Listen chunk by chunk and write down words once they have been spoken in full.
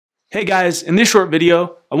Hey guys, in this short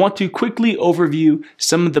video, I want to quickly overview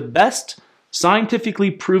some of the best scientifically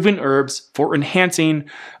proven herbs for enhancing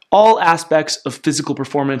all aspects of physical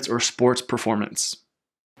performance or sports performance.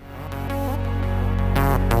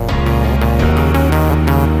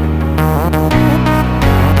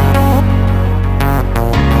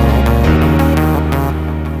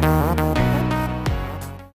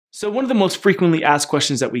 So one of the most frequently asked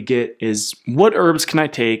questions that we get is, what herbs can I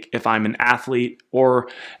take if I'm an athlete or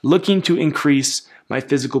looking to increase my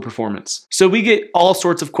physical performance? So we get all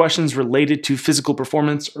sorts of questions related to physical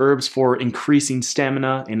performance, herbs for increasing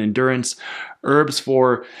stamina and endurance, herbs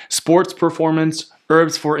for sports performance,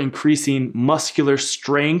 herbs for increasing muscular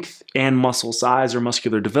strength and muscle size or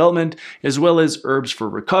muscular development, as well as herbs for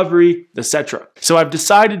recovery, etc. So I've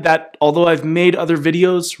decided that although I've made other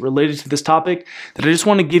videos related to this topic, that I just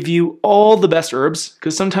want to give you all the best herbs,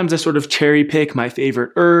 because sometimes I sort of cherry pick my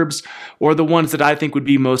favorite herbs or the ones that I think would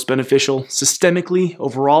be most beneficial systemically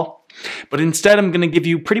overall. But instead, I'm going to give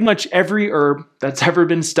you pretty much every herb that's ever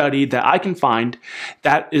been studied that I can find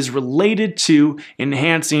that is related to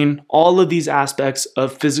enhancing all of these aspects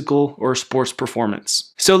of physical or sports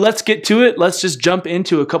performance. So let's get to it. Let's just jump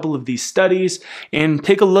into a couple of these studies and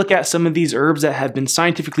take a look at some of these herbs that have been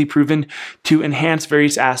scientifically proven to enhance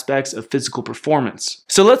various aspects of physical performance.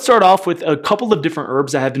 So let's start off with a couple of different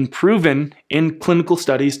herbs that have been proven in clinical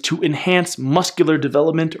studies to enhance muscular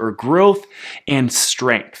development or growth and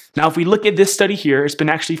strength. Now, if we look at this study here, it's been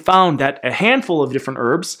actually found that a handful of different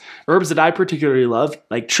herbs that I particularly love,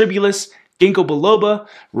 like tribulus, ginkgo biloba,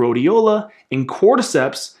 rhodiola, and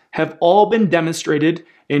cordyceps, have all been demonstrated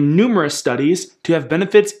in numerous studies to have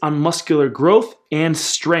benefits on muscular growth and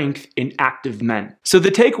strength in active men. So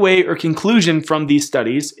the takeaway or conclusion from these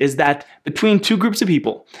studies is that between two groups of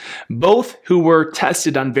people, both who were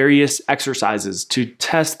tested on various exercises to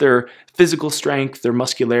test their physical strength, their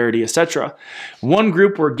muscularity, etc., one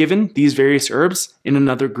group were given these various herbs and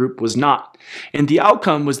another group was not. And the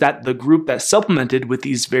outcome was that the group that supplemented with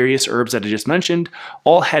these various herbs that I just mentioned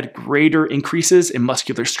all had greater increases in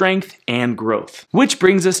muscular strength and growth. Which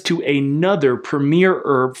brings us to another premier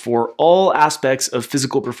herb for all aspects of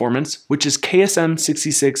physical performance, which is KSM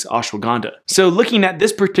 66 ashwagandha. So looking at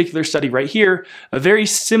this particular study right here, a very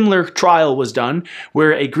similar trial was done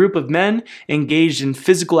where a group of men engaged in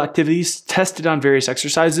physical activities tested on various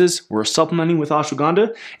exercises were supplementing with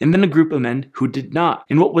ashwagandha, and then a group of men who did not.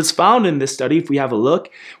 And what was found in this study, if we have a look,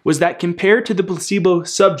 was that compared to the placebo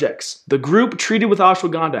subjects, the group treated with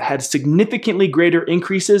ashwagandha had significantly greater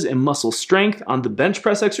increases in muscle strength on the bench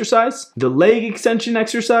press exercise, the leg extension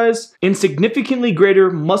exercise, and significantly greater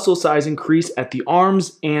muscle size increase at the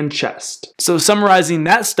arms and chest. So summarizing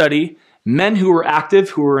that study, men who were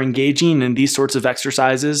active, who were engaging in these sorts of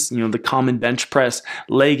exercises, the common bench press,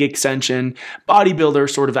 leg extension, bodybuilder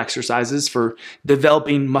sort of exercises for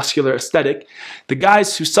developing muscular aesthetic, the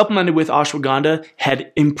guys who supplemented with ashwagandha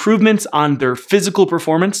had improvements on their physical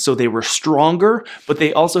performance, so they were stronger, but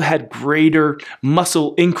they also had greater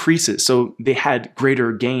muscle increases, so they had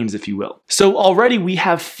greater gains, if you will. So already we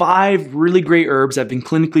have 5 really great herbs that have been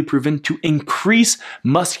clinically proven to increase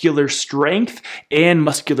muscular strength and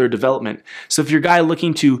muscular development. So if you're a guy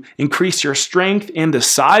looking to increase your strength and the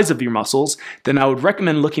size of your muscles, then I would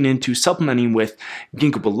recommend looking into supplementing with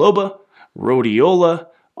ginkgo biloba, rhodiola,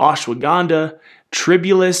 ashwagandha,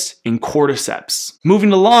 tribulus, and cordyceps.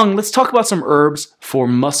 Moving along, let's talk about some herbs for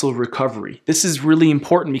muscle recovery. This is really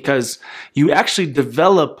important because you actually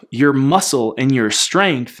develop your muscle and your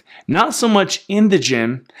strength not so much in the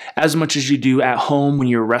gym as much as you do at home when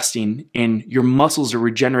you're resting and your muscles are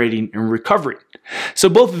regenerating and recovering. So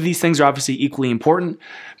both of these things are obviously equally important,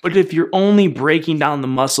 but if you're only breaking down the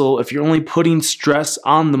muscle, if you're only putting stress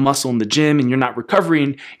on the muscle in the gym and you're not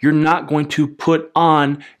recovering, you're not going to put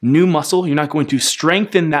on new muscle, you're not going to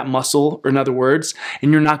strengthen that muscle, or in other words,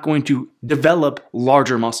 and you're not going to develop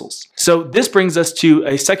larger muscles. So this brings us to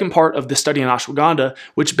a second part of the study on ashwagandha,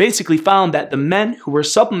 which basically found that the men who were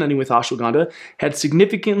supplementing with ashwagandha had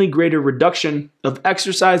significantly greater reduction of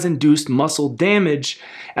exercise-induced muscle damage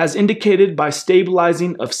as indicated by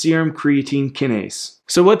stabilizing of serum creatine kinase.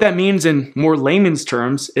 So what that means in more layman's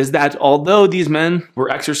terms is that although these men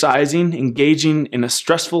were exercising, engaging in a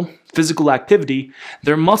stressful physical activity,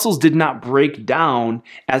 their muscles did not break down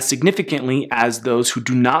as significantly as those who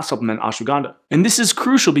do not supplement ashwagandha. And this is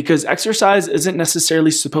crucial because exercise isn't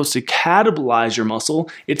necessarily supposed to catabolize your muscle.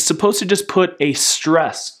 It's supposed to just put a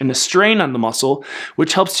stress and a strain on the muscle,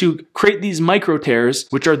 which helps to create these micro tears,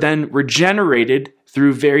 which are then regenerated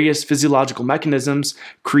through various physiological mechanisms,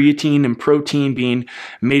 creatine and protein being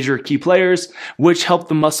major key players, which help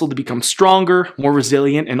the muscle to become stronger, more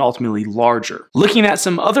resilient, and ultimately larger. Looking at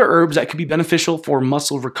some other herbs that could be beneficial for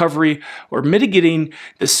muscle recovery or mitigating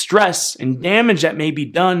the stress and damage that may be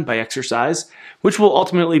done by exercise, which will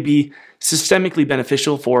ultimately be systemically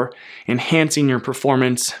beneficial for enhancing your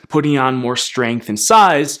performance, putting on more strength and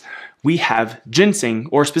size, we have ginseng,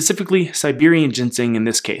 or specifically Siberian ginseng in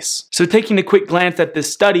this case. So taking a quick glance at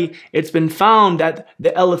this study, it's been found that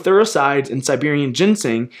the L-thericides in Siberian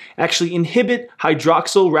ginseng actually inhibit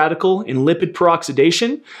hydroxyl radical and lipid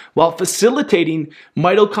peroxidation while facilitating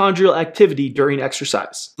mitochondrial activity during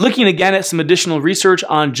exercise. Looking again at some additional research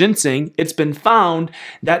on ginseng, it's been found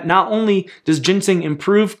that not only does ginseng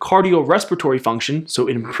improve cardiorespiratory function, so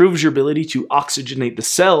it improves your ability to oxygenate the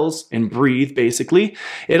cells and breathe basically,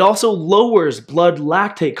 it also lowers blood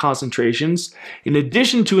lactate concentrations in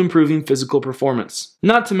addition to improving physical performance.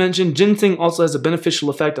 Not to mention, ginseng also has a beneficial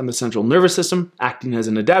effect on the central nervous system, acting as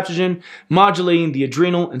an adaptogen, modulating the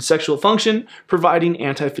adrenal and sexual function, providing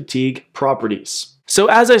anti-fatigue properties. So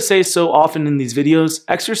as I say so often in these videos,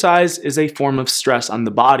 exercise is a form of stress on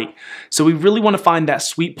the body. So we really want to find that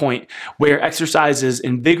sweet point where exercise is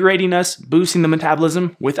invigorating us, boosting the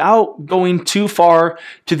metabolism without going too far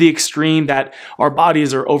to the extreme that our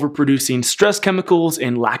bodies are overproducing stress chemicals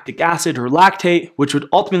and lactic acid or lactate, which would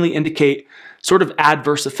ultimately indicate sort of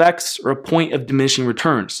adverse effects or a point of diminishing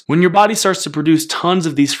returns. When your body starts to produce tons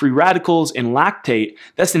of these free radicals and lactate,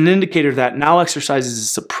 that's an indicator that now exercise is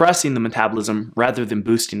suppressing the metabolism rather than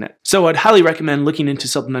boosting it. So I'd highly recommend looking into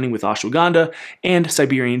supplementing with ashwagandha and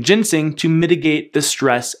Siberian ginseng to mitigate the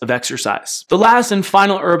stress of exercise. The last and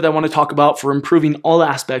final herb that I want to talk about for improving all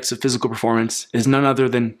aspects of physical performance is none other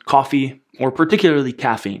than coffee, or particularly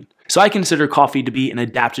caffeine. So I consider coffee to be an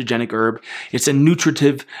adaptogenic herb. It's a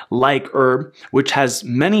nutritive-like herb, which has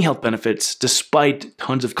many health benefits despite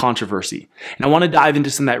tons of controversy. And I want to dive into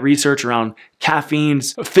some of that research around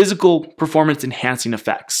caffeine's physical performance enhancing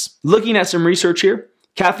effects. Looking at some research here,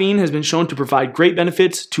 caffeine has been shown to provide great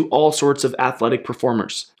benefits to all sorts of athletic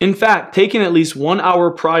performers. In fact, taken at least 1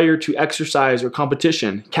 hour prior to exercise or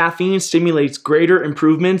competition, caffeine stimulates greater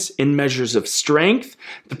improvements in measures of strength,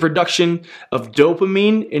 the production of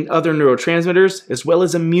dopamine and other neurotransmitters, as well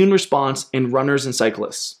as immune response in runners and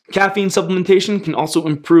cyclists. Caffeine supplementation can also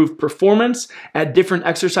improve performance at different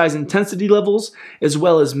exercise intensity levels, as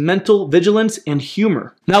well as mental vigilance and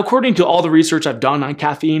humor. Now, according to all the research I've done on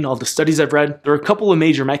caffeine, all the studies I've read, there are a couple of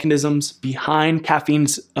major mechanisms behind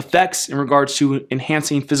caffeine's effects in regards to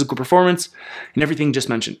enhancing physical performance and everything just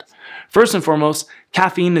mentioned. First and foremost,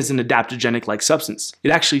 caffeine is an adaptogenic-like substance. It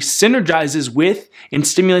actually synergizes with and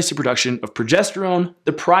stimulates the production of progesterone,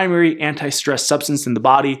 the primary anti-stress substance in the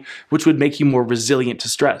body, which would make you more resilient to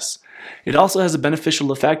stress. It also has a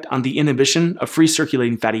beneficial effect on the inhibition of free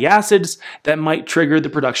circulating fatty acids that might trigger the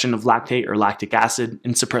production of lactate or lactic acid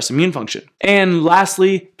and suppress immune function. And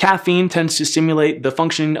lastly, caffeine tends to stimulate the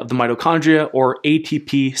functioning of the mitochondria or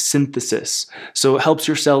ATP synthesis, so it helps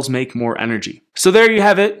your cells make more energy. So there you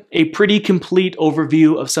have it, a pretty complete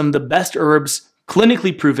overview of some of the best herbs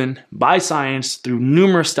clinically proven by science through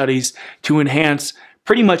numerous studies to enhance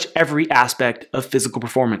pretty much every aspect of physical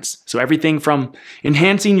performance. So everything from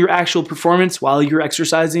enhancing your actual performance while you're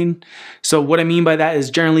exercising. So what I mean by that is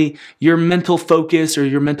generally your mental focus or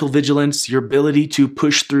your mental vigilance, your ability to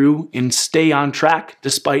push through and stay on track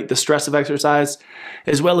despite the stress of exercise,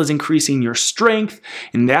 as well as increasing your strength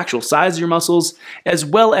and the actual size of your muscles, as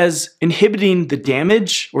well as inhibiting the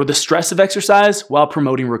damage or the stress of exercise while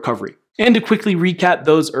promoting recovery. And to quickly recap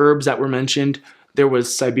those herbs that were mentioned, there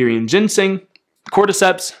was Siberian ginseng,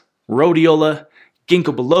 cordyceps, rhodiola,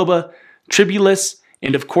 ginkgo biloba, tribulus,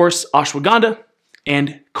 and of course ashwagandha,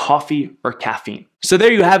 and coffee or caffeine. So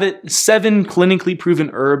there you have it, 7 clinically proven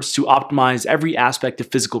herbs to optimize every aspect of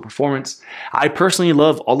physical performance. I personally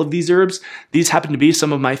love all of these herbs. These happen to be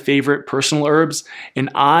some of my favorite personal herbs, and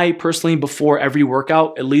I personally, before every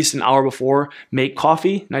workout, at least an hour before, make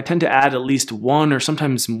coffee, and I tend to add at least 1 or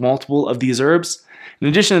sometimes multiple of these herbs. In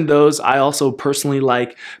addition to those, I also personally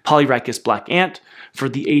like Polyrhachis black ant for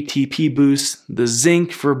the ATP boost, the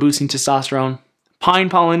zinc for boosting testosterone, pine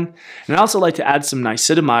pollen, and I also like to add some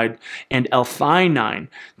niacinamide and L-theanine.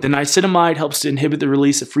 The niacinamide helps to inhibit the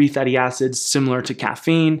release of free fatty acids similar to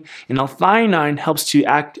caffeine, and L-theanine helps to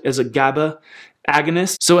act as a GABA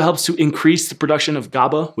agonist, so it helps to increase the production of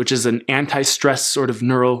GABA, which is an anti-stress sort of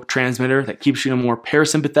neurotransmitter that keeps you in a more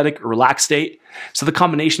parasympathetic or relaxed state. So the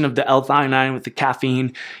combination of the L-theanine with the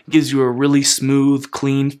caffeine gives you a really smooth,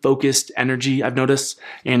 clean, focused energy, I've noticed,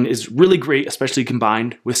 and is really great, especially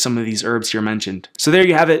combined with some of these herbs here mentioned. So there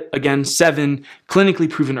you have it. Again, 7 clinically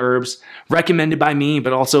proven herbs recommended by me,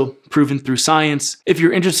 but also proven through science. If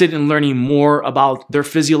you're interested in learning more about their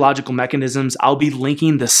physiological mechanisms, I'll be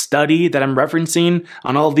linking the study that I'm referencing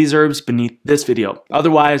on all of these herbs beneath this video.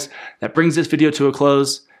 Otherwise, that brings this video to a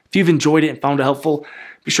close. If you've enjoyed it and found it helpful,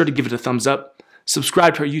 be sure to give it a thumbs up.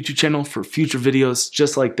 Subscribe to our YouTube channel for future videos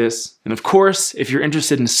just like this. And of course, if you're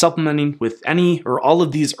interested in supplementing with any or all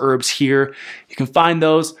of these herbs here, you can find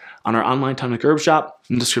those on our online tonic herb shop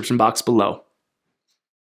in the description box below.